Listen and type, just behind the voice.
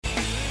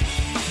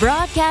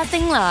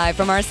Broadcasting live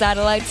from our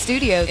satellite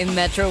studio in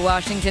Metro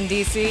Washington,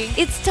 D.C.,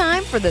 it's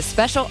time for the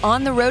special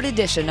on-the-road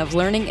edition of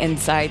Learning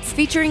Insights,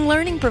 featuring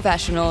learning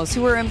professionals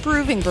who are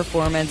improving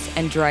performance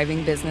and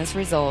driving business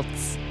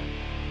results.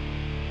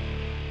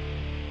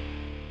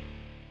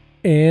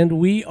 And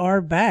we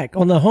are back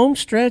on the home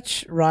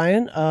stretch,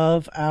 Ryan,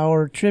 of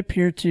our trip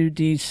here to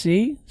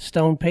D.C.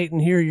 Stone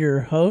Payton here,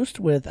 your host,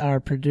 with our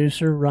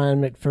producer,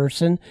 Ryan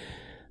McPherson.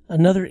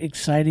 Another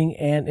exciting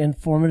and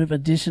informative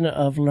edition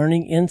of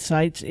Learning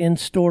Insights in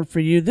store for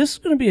you. This is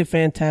going to be a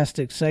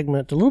fantastic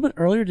segment. A little bit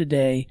earlier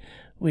today,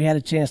 we had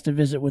a chance to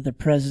visit with the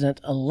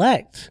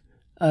president-elect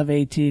of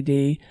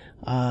ATD,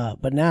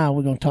 but now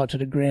we're going to talk to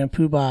the Grand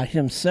Poobah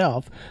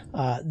himself.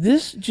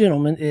 This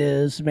gentleman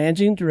is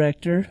managing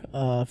director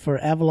for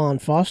Avalon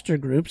Foster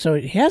Group, so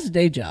he has a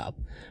day job.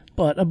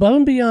 But above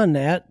and beyond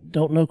that,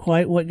 don't know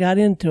quite what got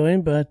into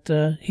him, but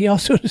he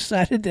also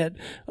decided that,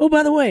 oh,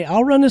 by the way,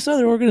 I'll run this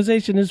other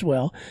organization as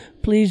well.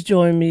 Please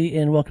join me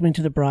in welcoming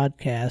to the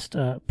broadcast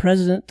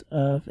President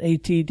of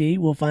ATD.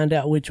 We'll find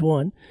out which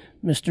one,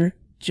 Mr.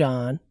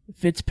 John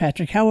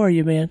Fitzpatrick. How are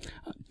you, man?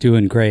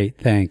 Doing great,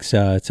 thanks.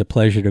 It's a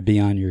pleasure to be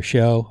on your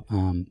show.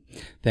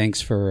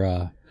 Thanks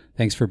for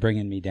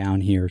bringing me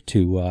down here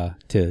to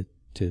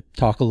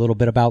talk a little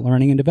bit about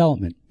learning and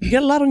development. You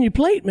got a lot on your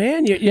plate,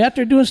 man. You're out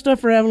there doing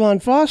stuff for Avalon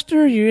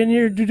Foster. You're in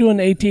here doing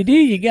ATD.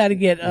 You got to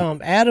get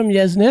Adam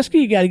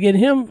Yasneski. You got to get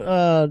him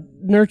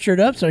nurtured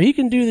up so he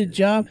can do the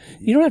job.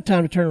 You don't have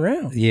time to turn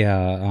around. Yeah,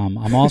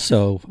 I'm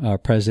also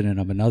president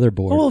of another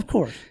board. Oh, of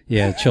course.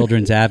 Yeah,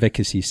 Children's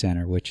Advocacy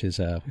Center, which is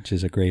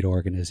a great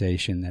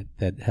organization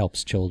that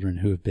helps children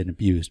who have been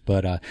abused.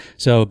 But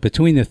so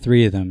between the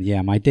three of them,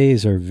 yeah, my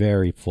days are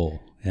very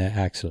full.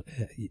 Actually.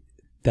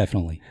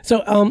 Definitely.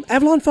 So,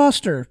 Avalon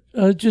Foster,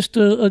 just a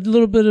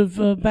little bit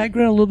of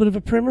background, a little bit of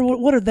a primer.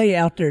 What are they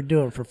out there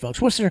doing for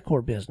folks? What's their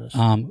core business?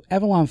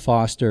 Avalon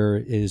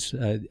Foster is,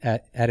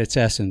 at its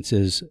essence,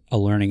 is a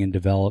learning and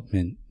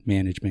development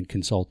management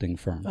consulting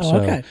firm. Oh,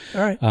 okay.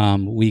 All right.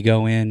 We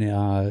go in,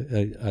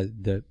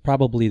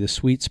 probably the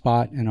sweet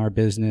spot in our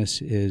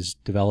business is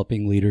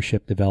developing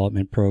leadership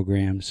development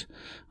programs,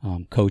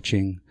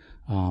 coaching,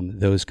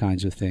 those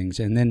kinds of things.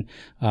 And then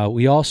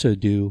we also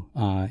do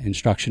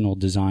instructional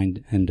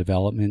design and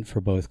development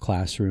for both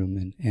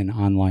classroom and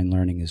online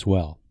learning as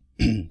well.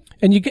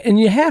 And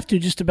you have to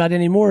just about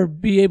anymore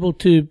be able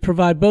to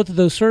provide both of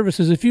those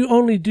services. If you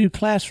only do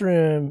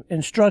classroom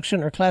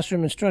instruction or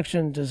classroom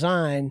instruction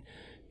design,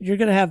 you're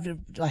going to have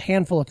a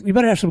handful you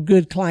better have some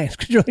good clients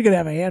because you're only going to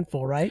have a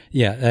handful, right?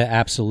 Yeah,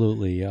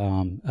 absolutely.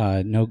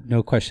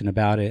 No question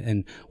about it.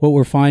 And what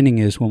we're finding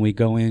is when we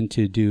go in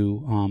to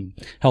do,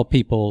 help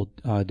people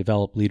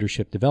develop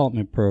leadership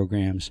development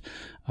programs,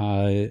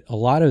 a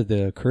lot of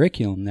the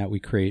curriculum that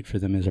we create for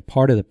them as a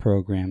part of the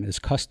program is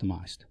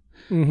customized.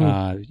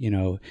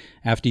 Mm-hmm.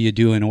 After you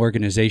do an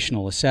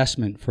organizational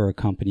assessment for a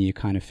company, you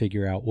kind of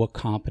figure out what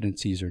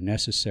competencies are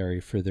necessary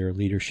for their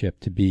leadership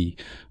to be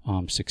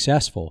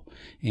successful,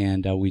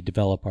 and we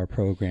develop our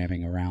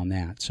programming around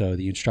that. So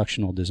the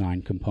instructional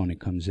design component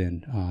comes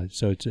in.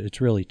 So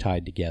it's really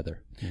tied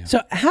together. Yeah.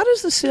 So how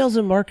does the sales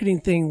and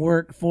marketing thing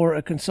work for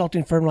a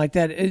consulting firm like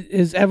that?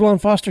 Is Avalon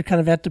Foster kind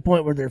of at the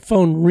point where their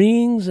phone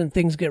rings and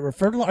things get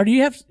referred to? Or do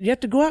you have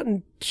to go out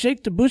and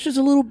shake the bushes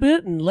a little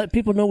bit and let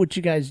people know what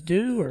you guys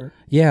do? Or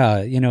yeah,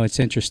 it's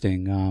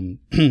interesting.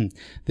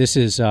 This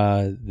is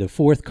the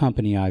fourth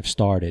company I've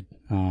started.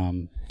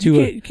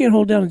 You can't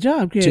hold down a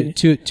job, can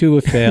you? Two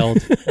have failed.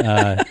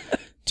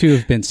 Two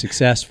have been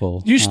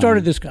successful. You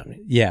started this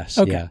company? Yes.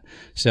 Okay. Yeah.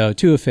 So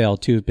two have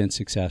failed, two have been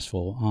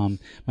successful.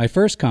 My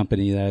first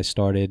company that I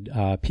started,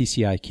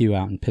 PCIQ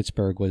out in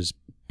Pittsburgh, was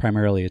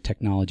primarily a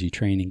technology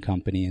training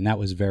company, and that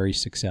was very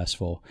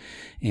successful.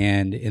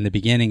 And in the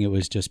beginning, it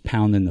was just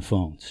pounding the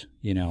phones.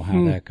 You know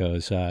how that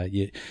goes.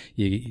 You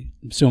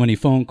so many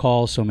phone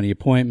calls, so many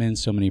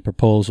appointments, so many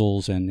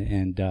proposals,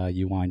 and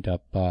you wind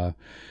up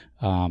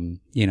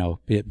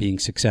being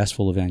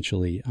successful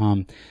eventually.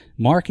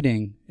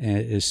 Marketing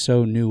is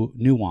so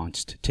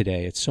nuanced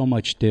today. It's so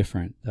much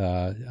different.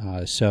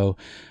 So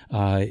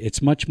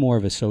it's much more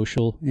of a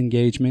social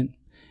engagement,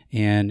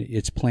 and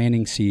it's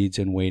planting seeds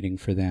and waiting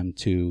for them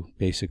to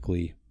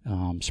basically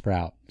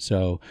sprout.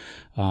 So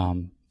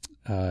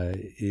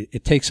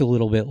it takes a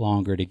little bit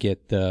longer to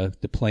get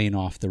the plane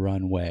off the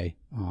runway,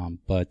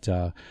 but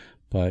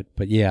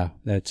yeah,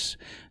 that's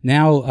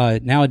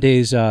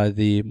nowadays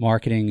the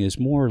marketing is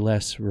more or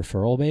less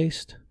referral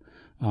based.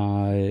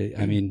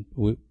 I mean,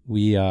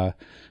 we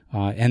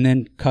and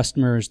then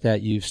customers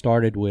that you've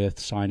started with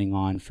signing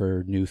on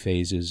for new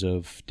phases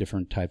of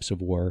different types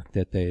of work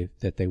that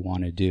they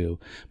want to do.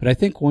 But I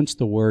think once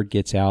the word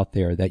gets out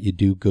there that you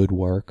do good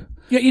work.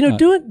 Yeah,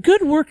 doing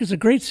good work is a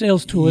great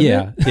sales tool,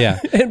 isn't it? Yeah.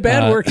 And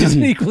bad work is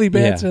equally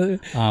bad. Yeah.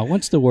 So.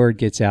 Once the word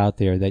gets out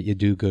there that you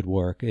do good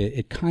work,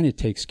 it kind of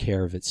takes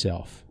care of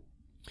itself.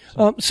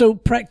 So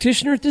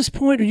practitioner at this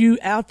point, are you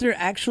out there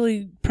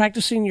actually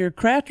practicing your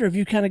craft, or have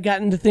you kind of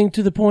gotten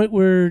to the point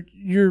where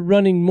you're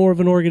running more of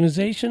an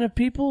organization of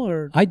people?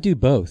 Or I do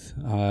both.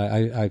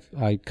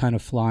 I kind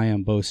of fly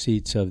on both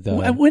seats of the.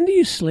 When do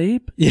you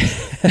sleep? Yeah.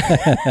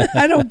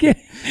 I don't get.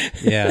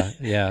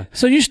 Yeah.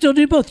 So you still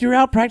do both. You're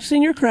out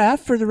practicing your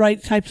craft for the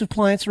right types of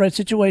clients, the right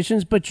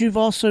situations, but you've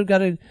also got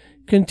to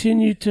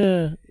continue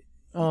to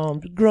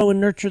grow and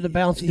nurture the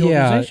balance of the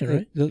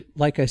organization, right?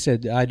 Like I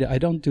said, I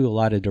don't do a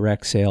lot of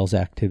direct sales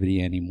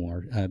activity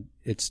anymore.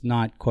 It's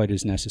not quite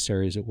as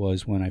necessary as it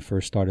was when I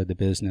first started the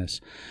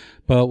business.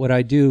 But what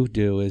I do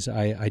is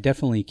I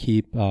definitely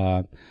keep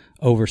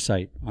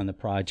oversight on the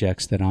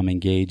projects that I'm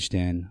engaged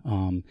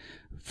in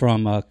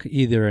from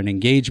either an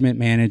engagement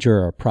manager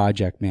or a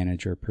project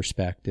manager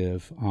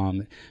perspective,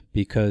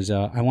 because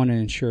I want to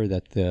ensure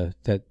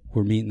that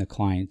we're meeting the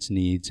client's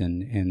needs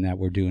and that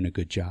we're doing a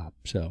good job.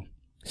 So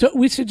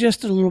we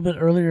suggested a little bit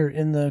earlier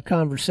in the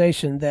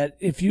conversation that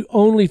if you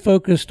only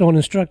focused on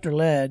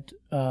instructor-led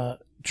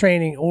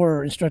training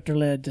or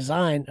instructor-led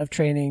design of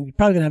training, you're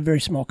probably going to have a very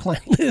small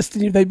client list,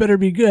 and they better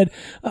be good.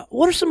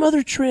 What are some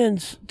other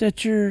trends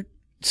that you're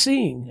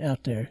seeing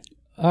out there?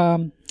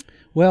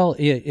 Well,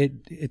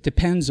 it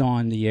depends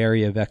on the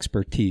area of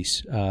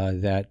expertise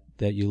that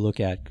you look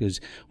at,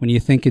 because when you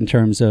think in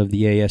terms of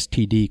the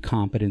ASTD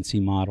competency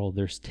model,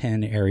 there's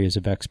 10 areas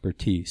of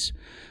expertise: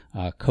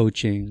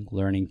 coaching,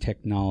 learning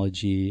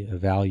technology,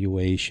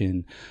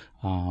 evaluation,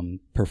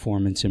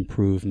 performance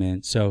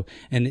improvement. So,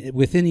 and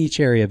within each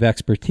area of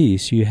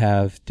expertise, you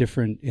have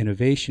different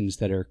innovations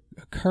that are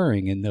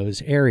occurring in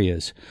those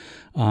areas.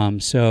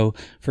 So,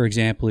 for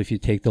example, if you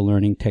take the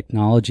learning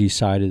technology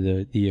side of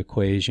the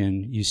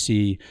equation, you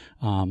see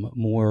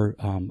more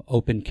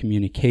open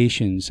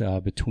communications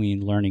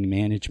between learning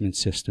management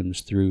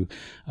systems through,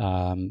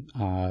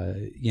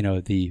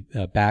 the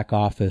back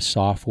office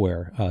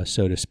software,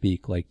 so to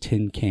speak, like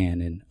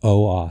TinCan and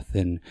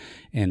OAuth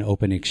and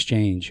Open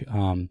Exchange.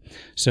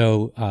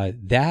 So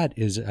that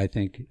is, I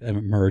think,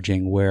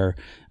 emerging, where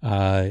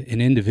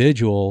an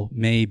individual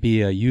may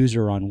be a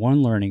user on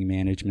one learning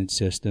management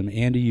system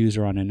and a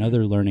user on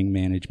another learning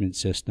management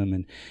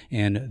system,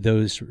 and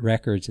those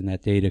records and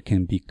that data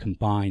can be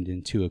combined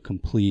into a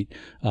complete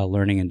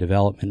learning and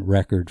development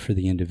record for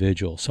the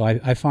individual. So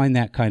I find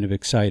that kind of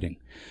exciting.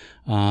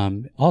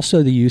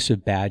 Also, the use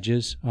of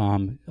badges,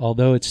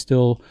 although it's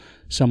still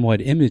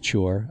somewhat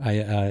immature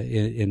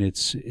in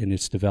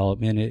its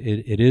development,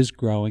 it is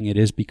growing. It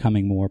is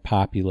becoming more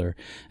popular,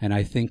 and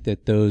I think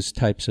that those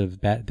types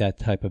of that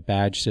type of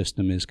badge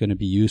system is going to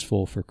be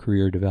useful for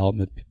career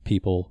development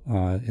people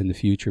in the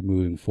future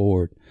moving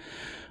forward.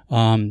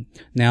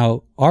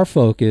 Now, our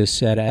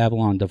focus at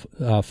Avalon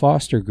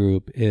Foster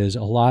Group is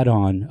a lot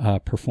on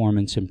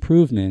performance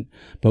improvement,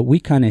 but we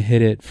kind of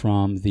hit it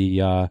from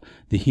the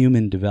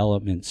human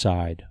development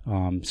side.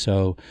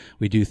 So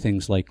we do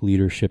things like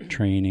leadership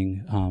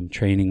training,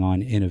 training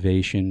on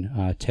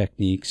innovation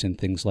techniques and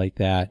things like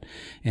that.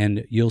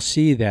 And you'll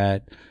see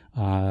that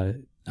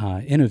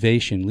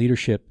innovation,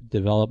 leadership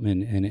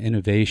development and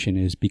innovation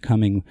is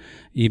becoming,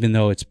 even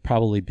though it's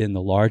probably been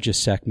the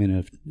largest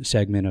segment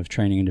of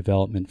training and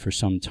development for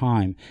some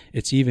time,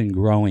 it's even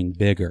growing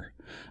bigger.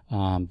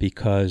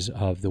 Because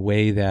of the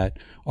way that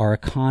our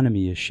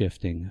economy is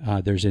shifting.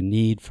 There's a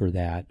need for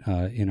that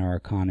in our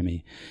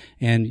economy.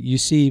 And you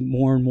see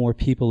more and more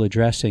people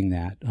addressing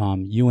that.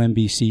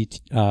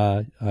 UMBC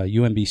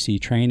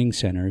training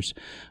centers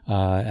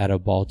out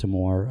of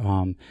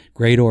Baltimore,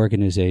 great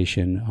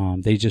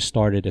organization. They just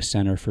started a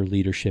Center for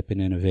Leadership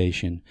and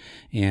Innovation.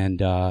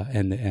 And I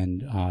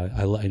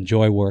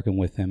enjoy working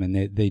with them, and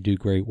they do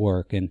great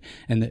work. And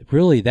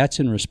really that's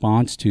in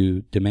response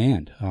to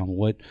demand,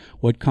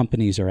 what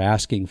companies are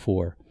asking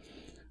for.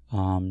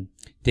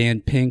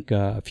 Dan Pink,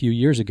 a few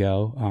years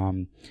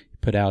ago,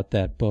 put out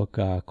that book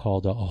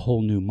called A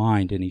Whole New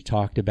Mind, and he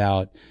talked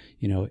about,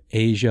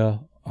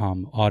 Asia,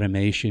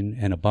 automation,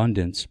 and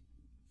abundance,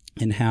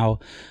 and how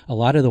a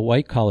lot of the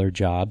white-collar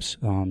jobs,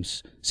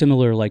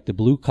 similar like the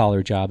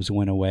blue-collar jobs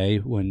went away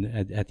when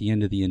at the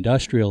end of the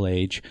industrial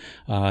age,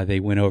 they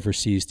went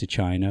overseas to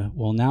China.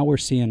 Well, now we're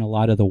seeing a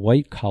lot of the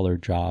white-collar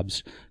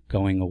jobs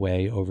going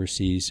away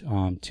overseas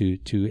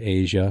to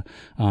Asia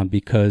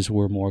because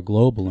we're more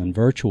global and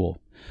virtual.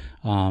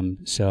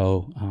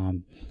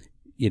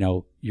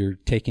 You're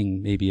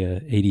taking maybe a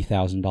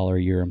 $80,000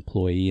 a year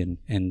employee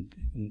and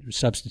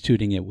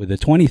substituting it with a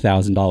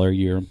 $20,000 a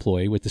year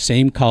employee with the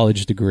same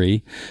college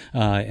degree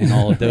and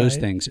all of those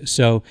right. things.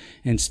 So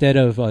instead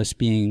of us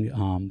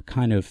being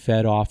kind of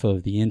fed off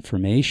of the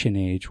information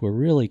age, we're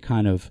really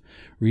kind of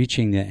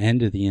reaching the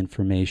end of the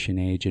information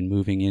age and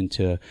moving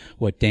into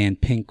what Dan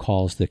Pink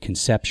calls the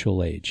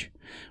conceptual age,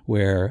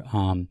 where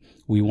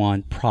we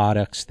want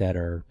products that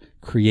are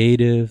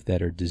creative,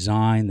 that are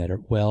designed, that are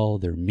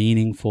they're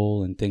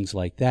meaningful and things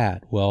like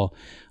that. Well,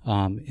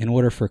 in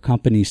order for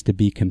companies to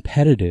be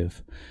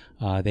competitive,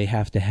 they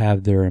have to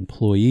have their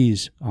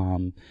employees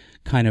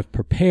kind of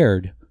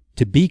prepared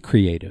to be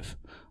creative.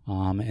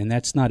 And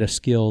that's not a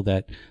skill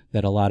that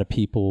a lot of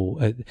people,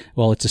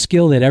 it's a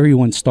skill that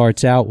everyone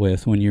starts out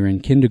with when you're in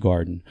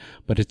kindergarten,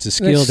 but it's a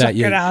skill that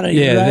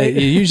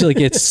it usually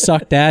gets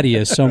sucked out of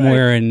you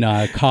somewhere in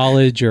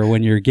college or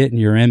when you're getting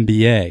your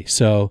MBA.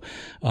 So,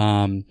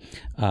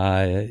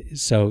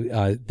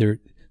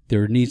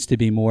 there needs to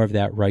be more of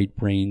that right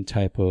brain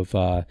type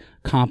of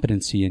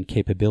competency and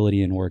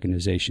capability in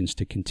organizations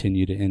to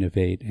continue to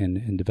innovate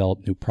and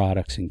develop new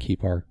products and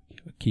keep our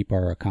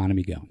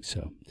economy going.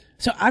 So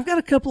I've got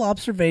a couple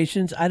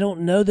observations. I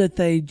don't know that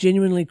they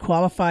genuinely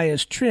qualify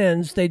as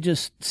trends. They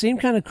just seem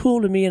kind of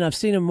cool to me, and I've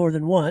seen them more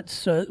than once.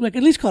 So, like,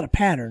 at least call it a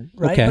pattern,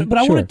 right? Okay,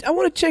 but sure. I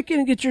want to check in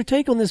and get your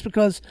take on this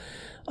because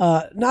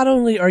not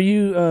only are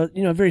you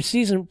a very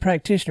seasoned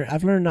practitioner.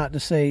 I've learned not to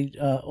say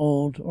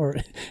old, or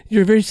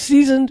you're a very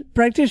seasoned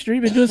practitioner.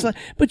 You've been doing this,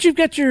 but you've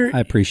got your. I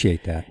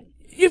appreciate that.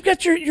 You've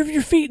got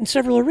your feet in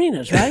several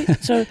arenas,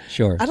 right? So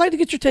sure. I'd like to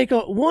get your take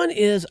on. One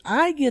is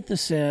I get the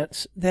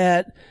sense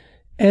that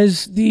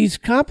as these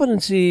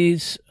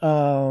competencies,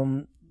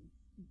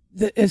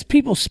 as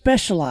people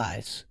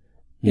specialize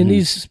in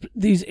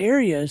these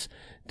areas,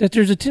 that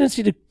there's a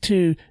tendency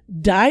to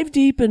dive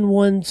deep in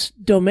one's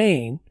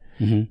domain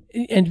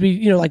and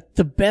be, like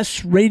the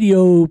best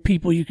radio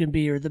people you can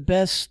be, or the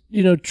best,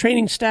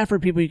 training staffer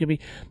people you can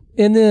be,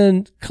 and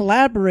then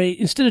collaborate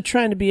instead of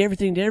trying to be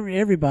everything to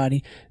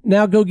everybody.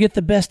 Now go get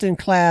the best in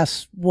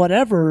class,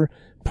 whatever.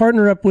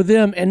 Partner up with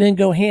them, and then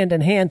go hand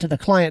in hand to the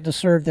client to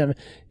serve them.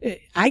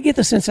 I get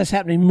the sense that's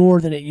happening more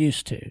than it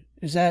used to.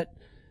 Is that?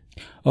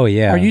 Oh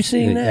yeah. Are you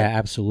seeing that? Yeah,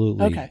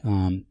 absolutely. Okay.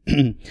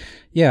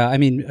 Yeah, I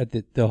mean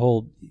the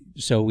whole.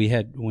 So we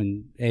had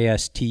when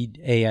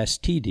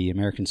ASTD,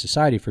 American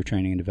Society for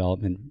Training and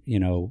Development,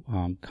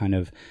 kind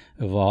of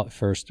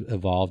first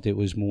evolved. It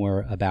was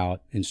more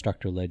about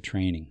instructor-led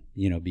training.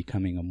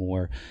 Becoming a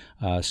more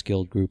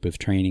skilled group of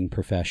training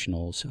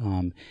professionals,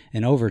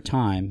 and over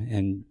time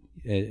and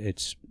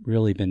it's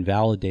really been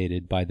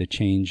validated by the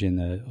change in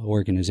the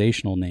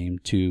organizational name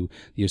to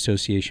the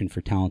Association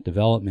for Talent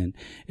Development.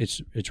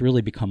 It's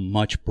really become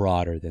much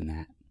broader than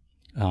that.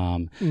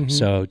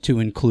 So to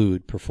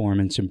include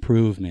performance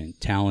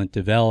improvement, talent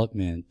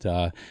development,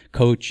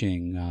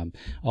 coaching,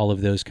 all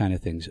of those kind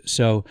of things.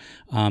 So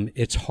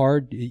it's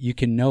hard. You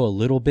can know a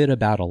little bit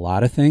about a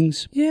lot of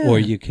things, or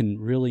you can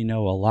really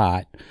know a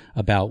lot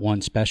about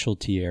one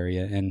specialty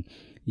area. And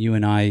you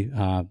and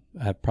I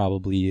have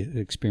probably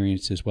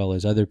experienced, as well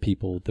as other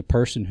people, the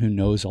person who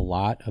knows a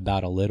lot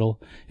about a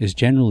little is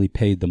generally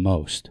paid the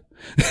most.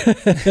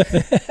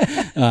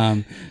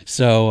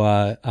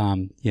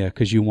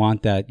 Because you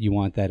want that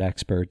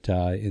expert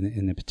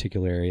in a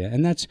particular area,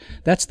 and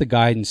that's the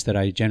guidance that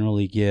I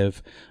generally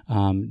give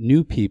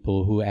new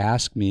people who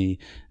ask me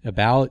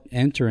about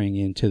entering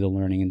into the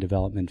learning and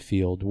development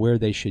field, where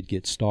they should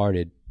get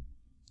started.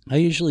 I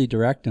usually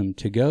direct them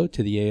to go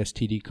to the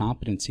ASTD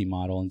competency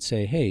model and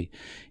say, hey,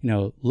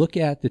 look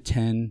at the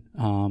 10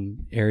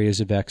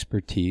 areas of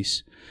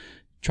expertise.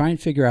 Try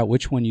and figure out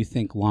which one you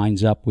think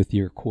lines up with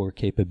your core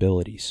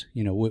capabilities.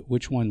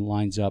 Which one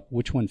lines up,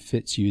 which one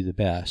fits you the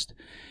best,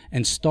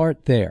 and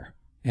start there.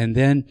 And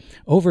then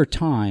over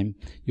time,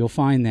 you'll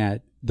find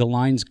that the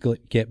lines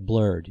get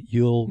blurred.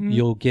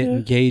 You'll get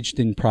engaged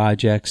in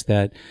projects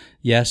that,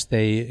 yes,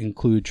 they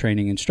include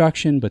training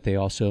instruction, but they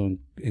also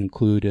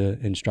include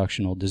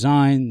instructional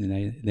design,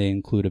 and they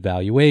include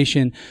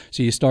evaluation.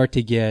 So you start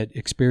to get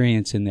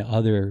experience in the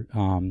other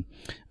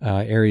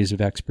areas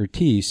of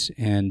expertise,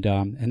 and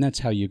that's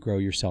how you grow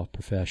yourself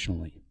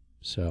professionally.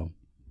 So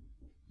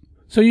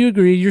you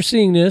agree? You're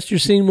seeing this. You're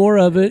seeing more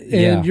of it,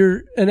 and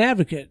you're an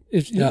advocate.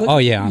 If you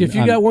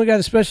got one guy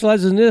that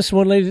specializes in this,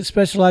 one lady that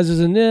specializes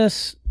in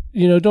this,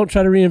 don't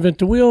try to reinvent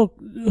the wheel.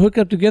 Hook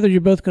up together.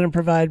 You're both going to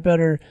provide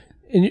better.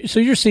 And so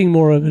you're seeing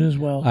more of it as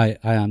well. I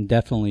am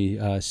definitely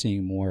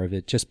seeing more of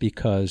it, just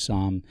because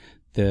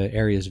the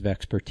areas of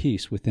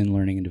expertise within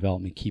learning and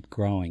development keep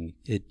growing.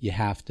 You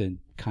have to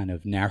kind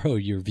of narrow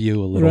your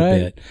view a little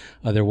bit,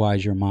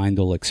 otherwise your mind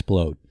will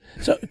explode.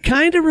 So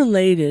kind of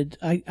related,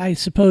 I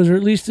suppose, or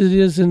at least it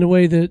is in the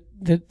way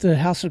that the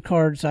house of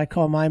cards I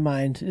call my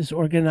mind is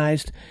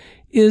organized,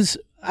 is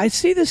I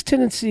see this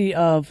tendency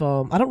of,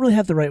 I don't really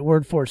have the right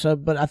word for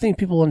it, but I think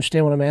people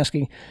understand what I'm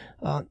asking.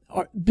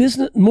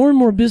 More and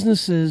more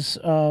businesses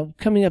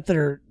coming up that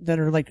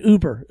are like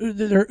Uber.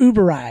 They're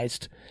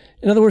Uberized.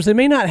 In other words, they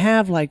may not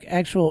have like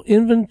actual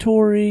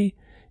inventory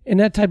and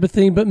that type of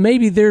thing, but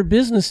maybe their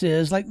business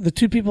is like the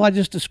two people I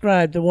just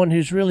described, the one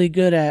who's really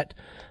good at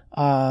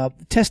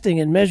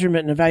testing and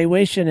measurement and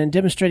evaluation and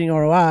demonstrating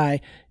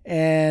ROI,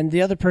 and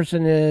the other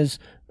person is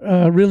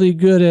really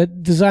good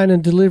at design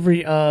and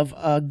delivery of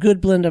a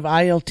good blend of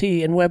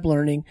ILT and web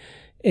learning,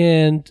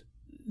 and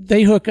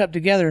they hook up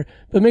together.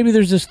 But maybe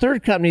there's this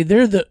third company,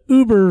 they're the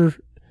Uber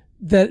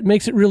that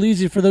makes it real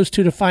easy for those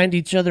two to find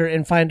each other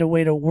and find a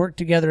way to work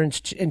together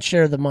and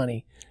share the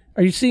money.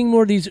 Are you seeing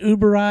more of these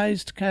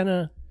Uberized kind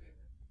of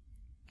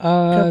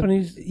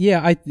companies?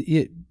 Yeah,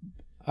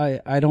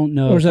 I don't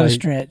know. Or is that a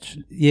stretch?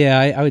 Yeah,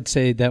 I would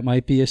say that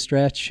might be a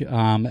stretch.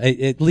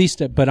 At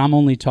least, but I'm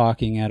only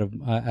talking out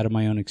of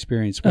my own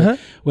experience. But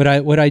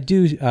what I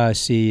do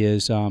see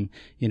is,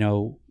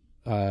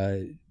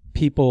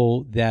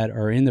 people that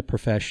are in the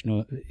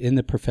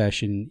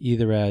profession,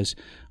 either as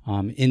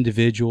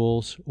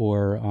individuals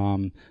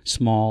or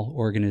small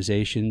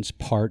organizations,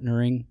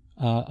 partnering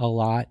a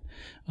lot.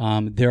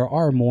 There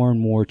are more and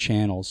more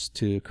channels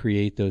to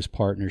create those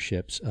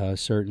partnerships.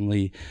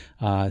 Certainly,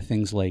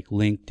 things like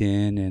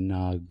LinkedIn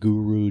and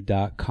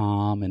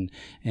Guru.com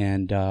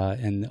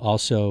and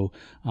also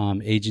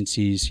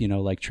agencies,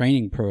 like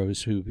Training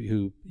Pros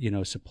who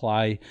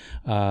supply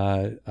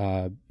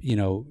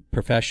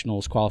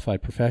professionals,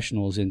 qualified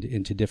professionals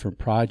into different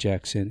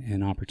projects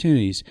and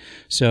opportunities.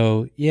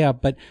 So yeah,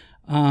 but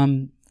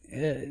I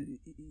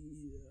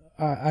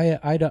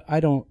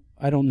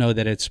don't know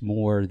that it's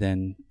more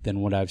than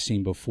what I've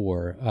seen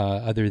before,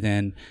 other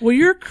than... Well,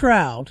 your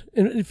crowd,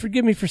 and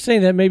forgive me for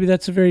saying that, maybe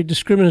that's a very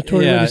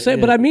discriminatory way to say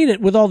it, but I mean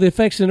it with all the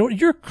affection.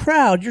 Your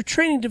crowd, your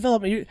training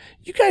development,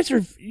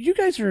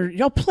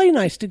 y'all play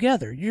nice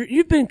together.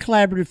 You've been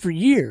collaborative for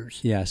years.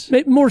 Yes.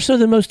 More so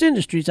than most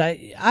industries,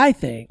 I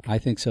think. I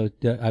think so.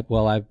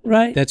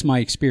 Right? That's my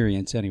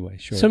experience anyway,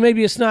 sure. So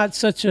maybe it's not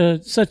such a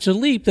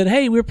leap that,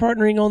 hey, we're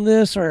partnering on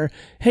this, or,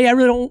 hey, I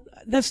really don't...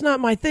 That's not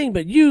my thing,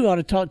 but you ought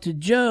to talk to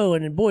Joe,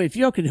 and boy, if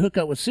y'all could hook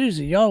up with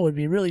Susie, y'all would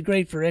be really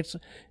great for X.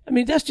 I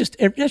mean,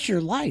 that's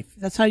your life.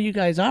 That's how you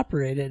guys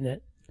operate, isn't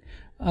it?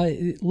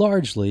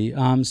 Largely.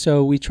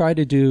 So we try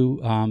to do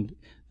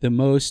the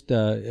most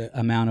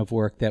amount of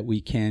work that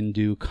we can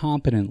do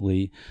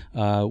competently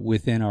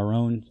within our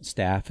own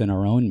staff and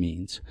our own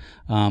means.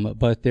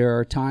 But there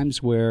are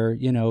times where,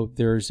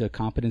 there's a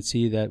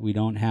competency that we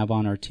don't have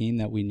on our team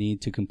that we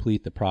need to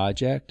complete the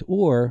project,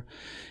 or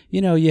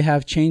you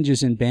have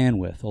changes in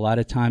bandwidth. A lot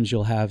of times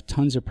you'll have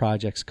tons of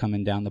projects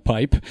coming down the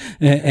pipe,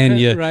 and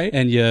you right.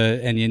 and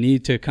you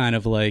need to kind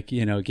of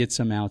get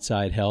some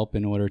outside help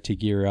in order to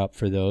gear up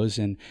for those.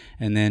 And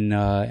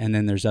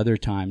then there's other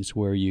times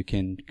where you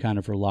can kind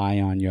of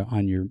rely on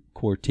your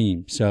core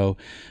team. So,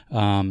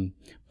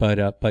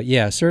 but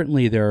yeah,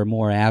 certainly there are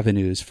more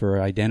avenues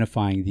for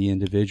identifying the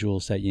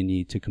individuals that you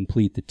need to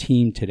complete the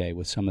team today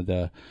with some of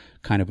the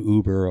kind of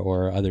Uber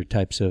or other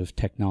types of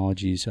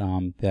technologies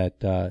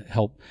that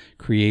help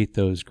create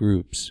those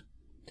groups.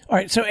 All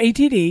right, so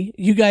ATD,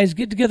 you guys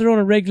get together on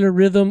a regular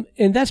rhythm,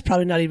 and that's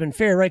probably not even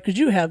fair, right? Because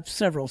you have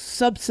several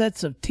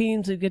subsets of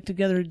teams that get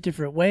together in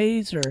different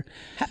ways, or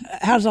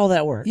how does all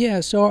that work? Yeah,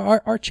 so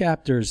our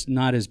chapter's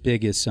not as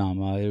big as some.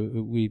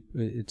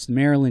 It's the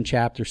Maryland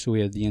chapter, so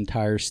we have the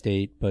entire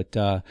state, but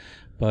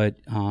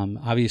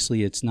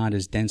obviously it's not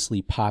as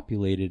densely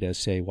populated as,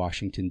 say,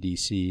 Washington,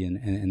 D.C.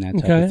 and that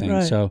type of thing.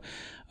 Right.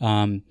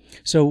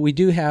 So we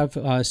do have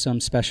some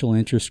special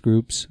interest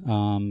groups.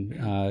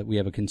 We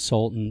have a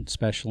consultant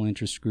special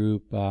interest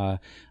group. We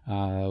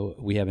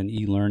have an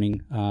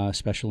e-learning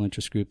special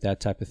interest group, that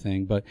type of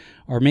thing. But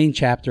our main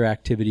chapter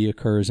activity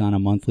occurs on a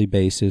monthly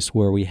basis,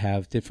 where we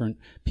have different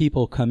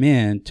people come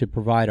in to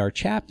provide our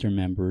chapter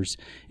members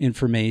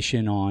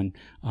information on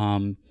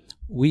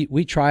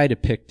we try to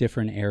pick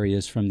different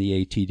areas from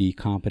the ATD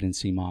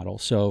competency model.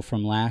 So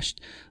from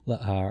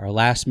our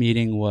last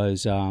meeting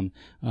was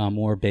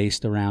more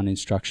based around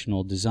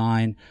instructional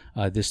design.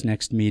 This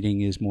next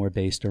meeting is more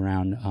based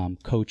around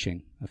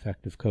coaching,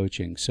 effective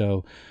coaching.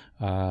 So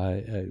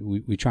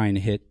we try to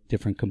hit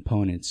different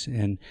components.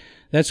 And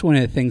that's one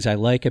of the things I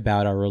like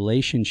about our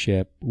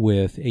relationship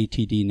with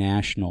ATD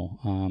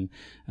National.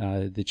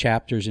 The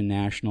chapters in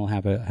National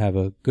have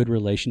a good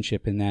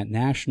relationship in that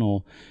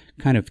National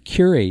kind of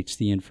curates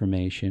the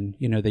information.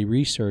 They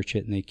research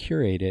it and they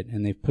curate it,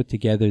 and they've put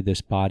together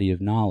this body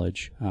of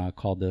knowledge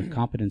called the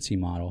competency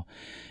model.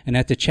 And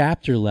at the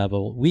chapter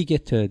level, we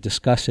get to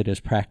discuss it as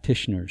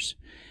practitioners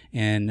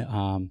and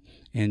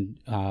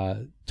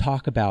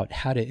talk about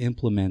how to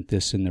implement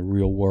this in the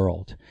real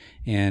world.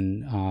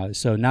 And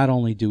so not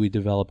only do we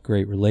develop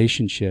great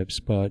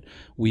relationships, but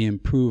we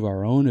improve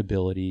our own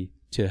ability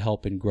to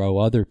help and grow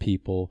other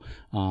people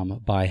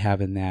by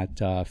having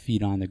that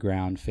feet on the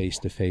ground,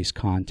 face-to-face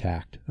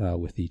contact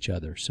with each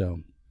other.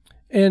 So,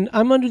 and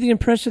I'm under the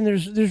impression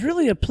there's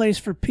really a place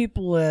for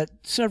people at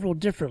several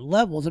different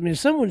levels. I mean, if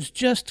someone's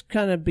just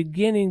kind of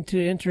beginning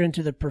to enter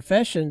into the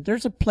profession,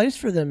 there's a place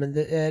for them at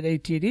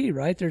ATD,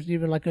 right? There's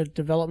even like a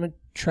development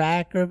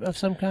track of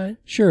some kind?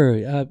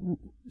 Sure.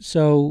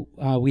 So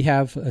we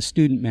have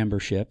student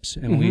memberships,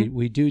 and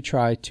we do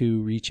try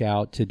to reach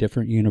out to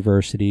different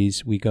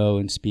universities. We go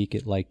and speak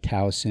at like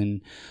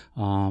Towson,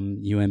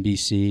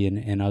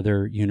 UMBC, and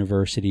other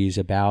universities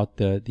about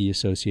the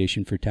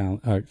Association for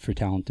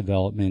Talent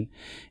Development,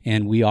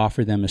 and we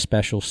offer them a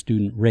special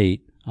student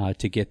rate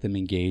to get them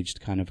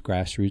engaged, kind of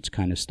grassroots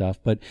kind of stuff.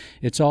 But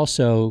it's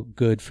also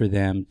good for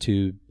them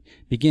to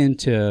begin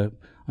to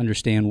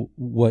understand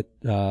what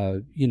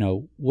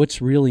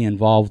what's really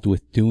involved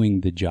with doing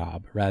the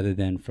job, rather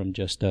than from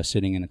just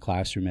sitting in a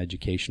classroom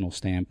educational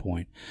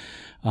standpoint.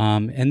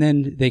 And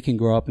then they can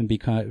grow up and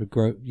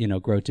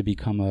grow to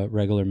become a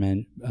regular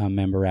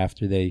member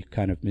after they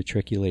kind of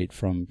matriculate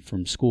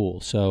from school.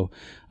 So,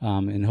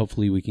 and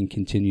hopefully we can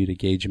continue to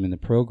gauge them in the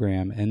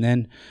program. And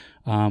then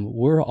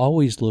we're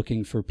always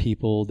looking for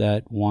people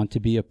that want to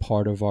be a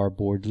part of our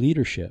board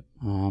leadership.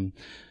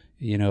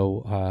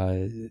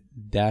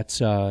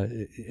 That's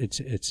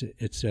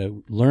it's a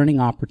learning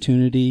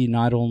opportunity,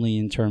 not only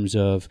in terms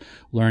of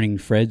learning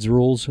Fred's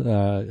rules,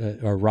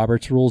 or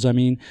Robert's rules,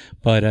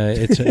 but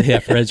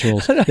it's Fred's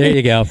rules. There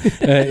you go.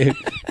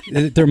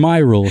 They're my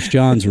rules,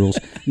 John's rules.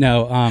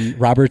 No,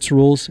 Robert's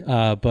rules,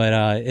 but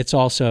it's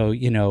also,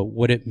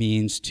 what it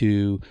means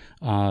to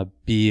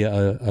be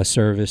a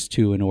service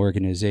to an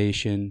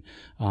organization,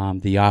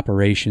 the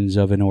operations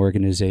of an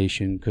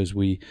organization, because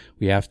we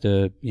have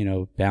to,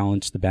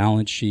 balance the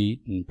balance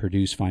sheet and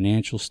produce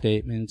financial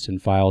statements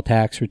and file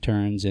tax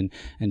returns and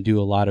do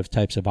a lot of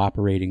types of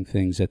operating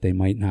things that they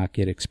might not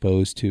get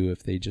exposed to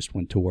if they just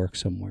went to work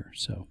somewhere.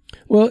 So,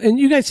 well, and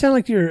you guys sound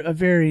like you're a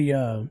very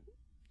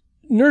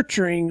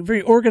nurturing,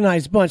 very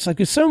organized bunch.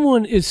 Like if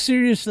someone is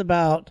serious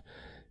about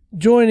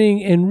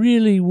joining and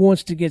really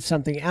wants to get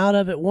something out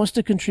of it, wants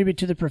to contribute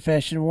to the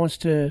profession, wants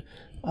to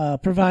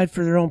provide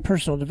for their own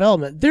personal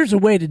development, there's a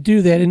way to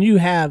do that, and you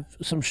have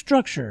some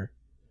structure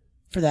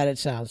for that, it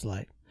sounds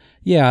like.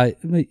 Yeah,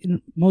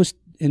 most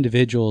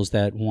individuals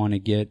that want to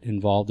get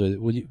involved with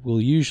it will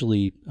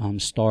usually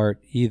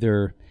start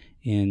either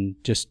in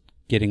just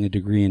getting a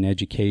degree in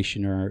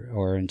education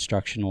or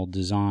instructional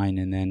design,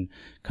 and then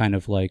kind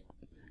of like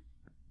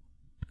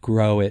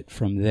grow it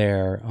from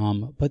there.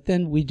 But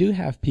then we do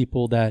have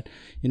people that,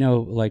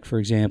 like for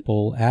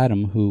example,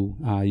 Adam, who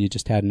you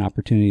just had an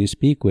opportunity to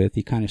speak with.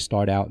 He kind of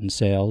started out in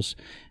sales,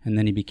 and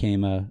then he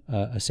became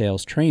a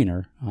sales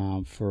trainer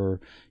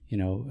for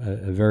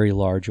a very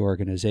large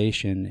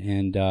organization,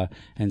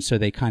 and so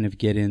they kind of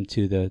get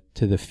into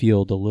the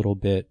field a little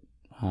bit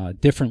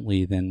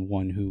differently than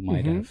one who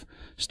might have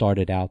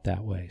started out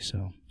that way.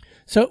 So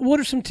what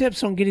are some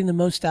tips on getting the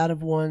most out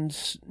of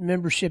one's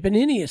membership in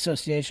any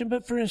association?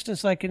 But for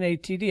instance, like an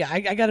ATD,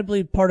 I got to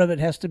believe part of it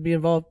has to be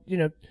involved,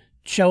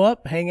 show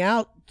up, hang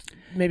out,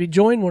 maybe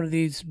join one of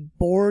these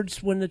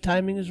boards when the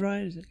timing is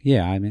right. Is it?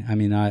 Yeah,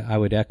 I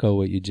would echo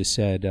what you just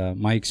said.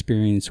 My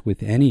experience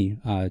with any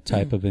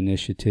type of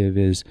initiative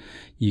is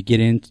you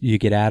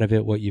get out of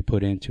it what you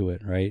put into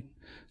it, right?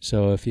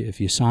 So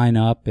if you sign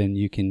up and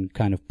you can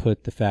kind of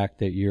put the fact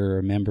that you're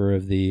a member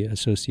of the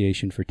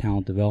Association for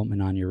Talent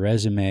Development on your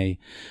resume,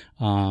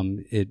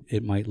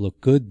 it might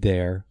look good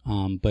there,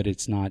 but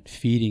it's not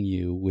feeding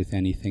you with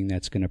anything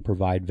that's going to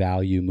provide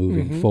value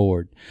moving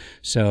forward.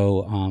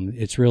 So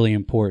it's really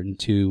important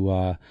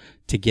to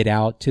get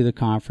out to the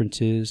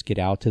conferences, get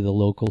out to the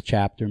local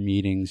chapter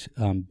meetings,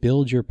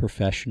 build your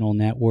professional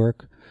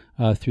network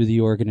through the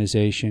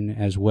organization,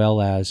 as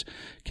well as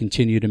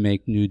continue to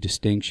make new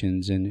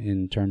distinctions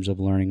in terms of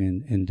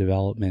learning and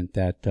development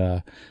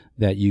that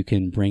you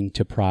can bring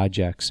to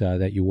projects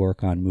that you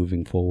work on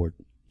moving forward.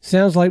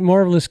 Sounds like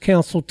marvelous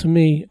counsel to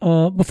me.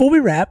 Before we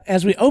wrap,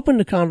 as we open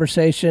the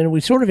conversation, we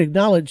sort of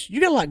acknowledge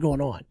you got a lot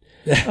going on.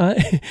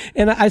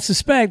 And I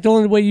suspect the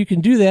only way you can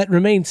do that,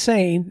 remain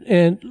sane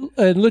and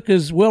look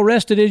as well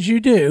rested as you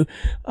do,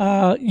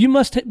 you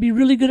must be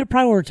really good at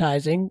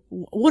prioritizing.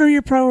 What are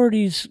your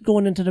priorities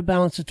going into the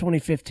balance of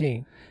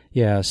 2015?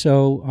 Yeah,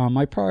 so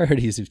my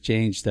priorities have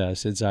changed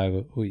since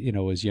I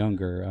was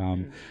younger.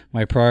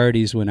 My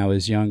priorities when I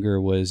was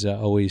younger was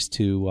always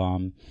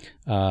to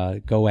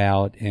go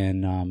out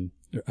and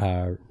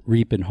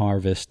reap and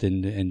harvest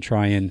and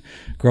try and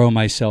grow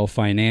myself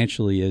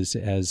financially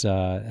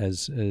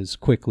as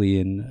quickly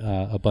and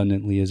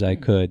abundantly as I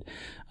could.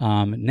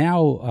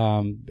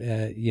 Now,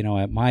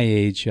 at my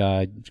age,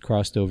 I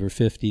crossed over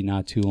 50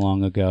 not too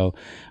long ago.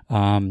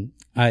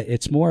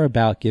 It's more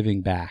about giving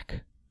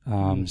back.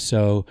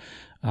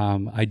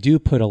 I do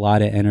put a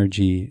lot of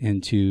energy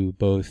into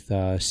both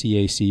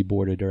CAC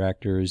board of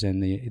directors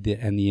and the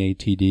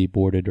ATD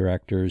board of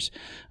directors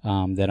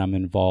that I'm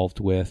involved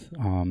with.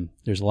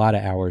 There's a lot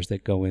of hours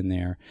that go in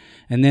there,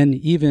 and then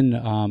even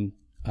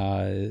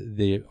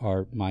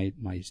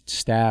my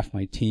staff,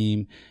 my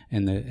team,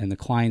 and the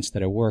clients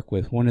that I work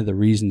with. One of the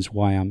reasons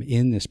why I'm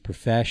in this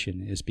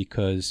profession is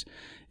because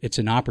it's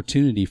an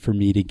opportunity for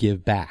me to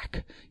give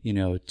back,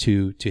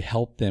 to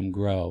help them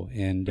grow,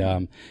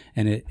 and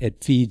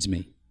it feeds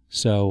me.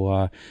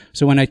 So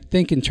when I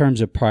think in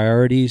terms of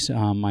priorities,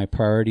 my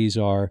priorities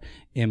are: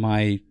 am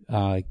I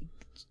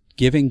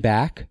giving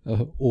back,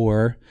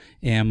 or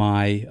am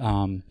I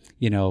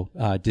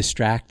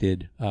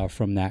distracted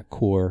from that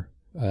core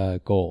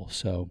goal?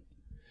 So.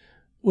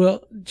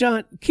 Well,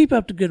 John, keep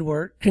up the good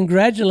work.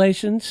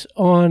 Congratulations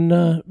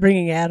on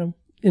bringing Adam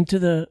into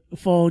the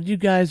fold. You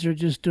guys are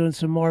just doing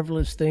some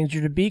marvelous things.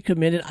 You're to be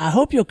committed. I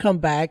hope you'll come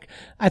back.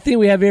 I think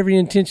we have every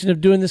intention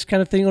of doing this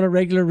kind of thing on a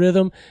regular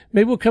rhythm.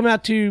 Maybe we'll come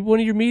out to one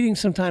of your meetings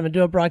sometime and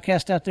do a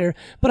broadcast out there.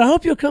 But I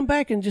hope you'll come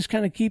back and just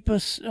kind of keep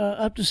us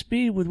up to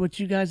speed with what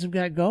you guys have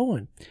got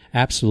going.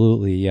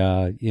 Absolutely.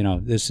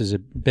 This has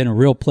been a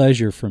real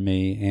pleasure for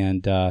me,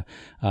 and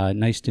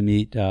nice to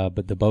meet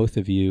but the both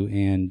of you,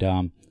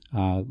 and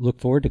look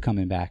forward to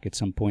coming back at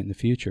some point in the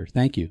future.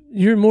 Thank you.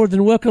 You're more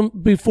than welcome.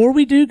 Before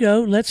we do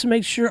go, let's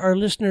make sure our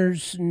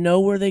listeners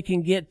know where they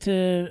can get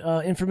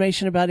to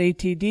information about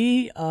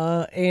ATD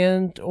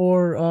and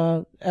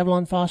or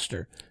Avalon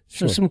Foster.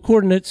 So some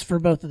coordinates for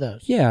both of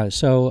those. Yeah,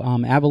 so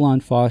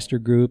Avalon Foster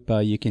Group,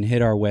 you can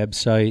hit our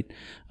website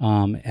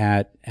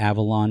at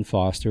Avalon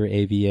Foster,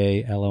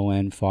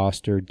 AVALON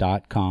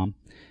Foster.com.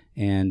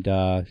 And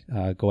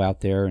go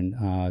out there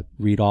and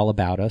read all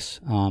about us.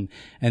 And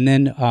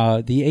then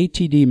the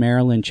ATD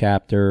Maryland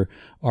chapter,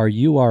 our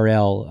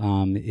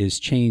URL is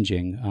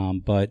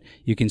changing, but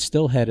you can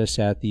still head us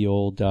at the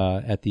old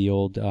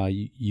URL,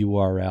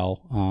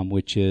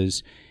 which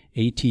is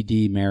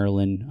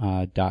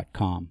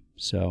atdmaryland.com.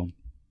 So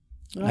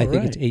I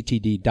think it's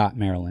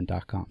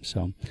atd.maryland.com.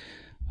 So,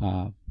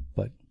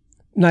 but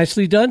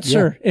nicely done,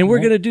 sir. And we're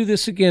going to do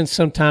this again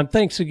sometime.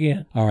 Thanks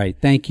again. All right.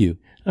 Thank you.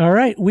 All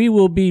right. We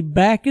will be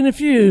back in a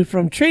few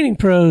from Training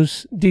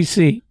Pros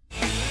DC.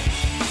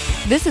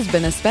 This has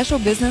been a Special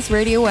Business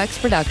Radio X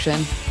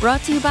production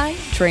brought to you by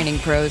Training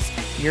Pros,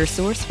 your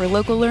source for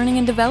local learning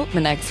and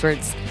development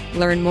experts.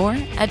 Learn more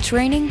at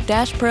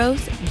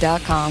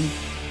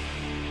training-pros.com.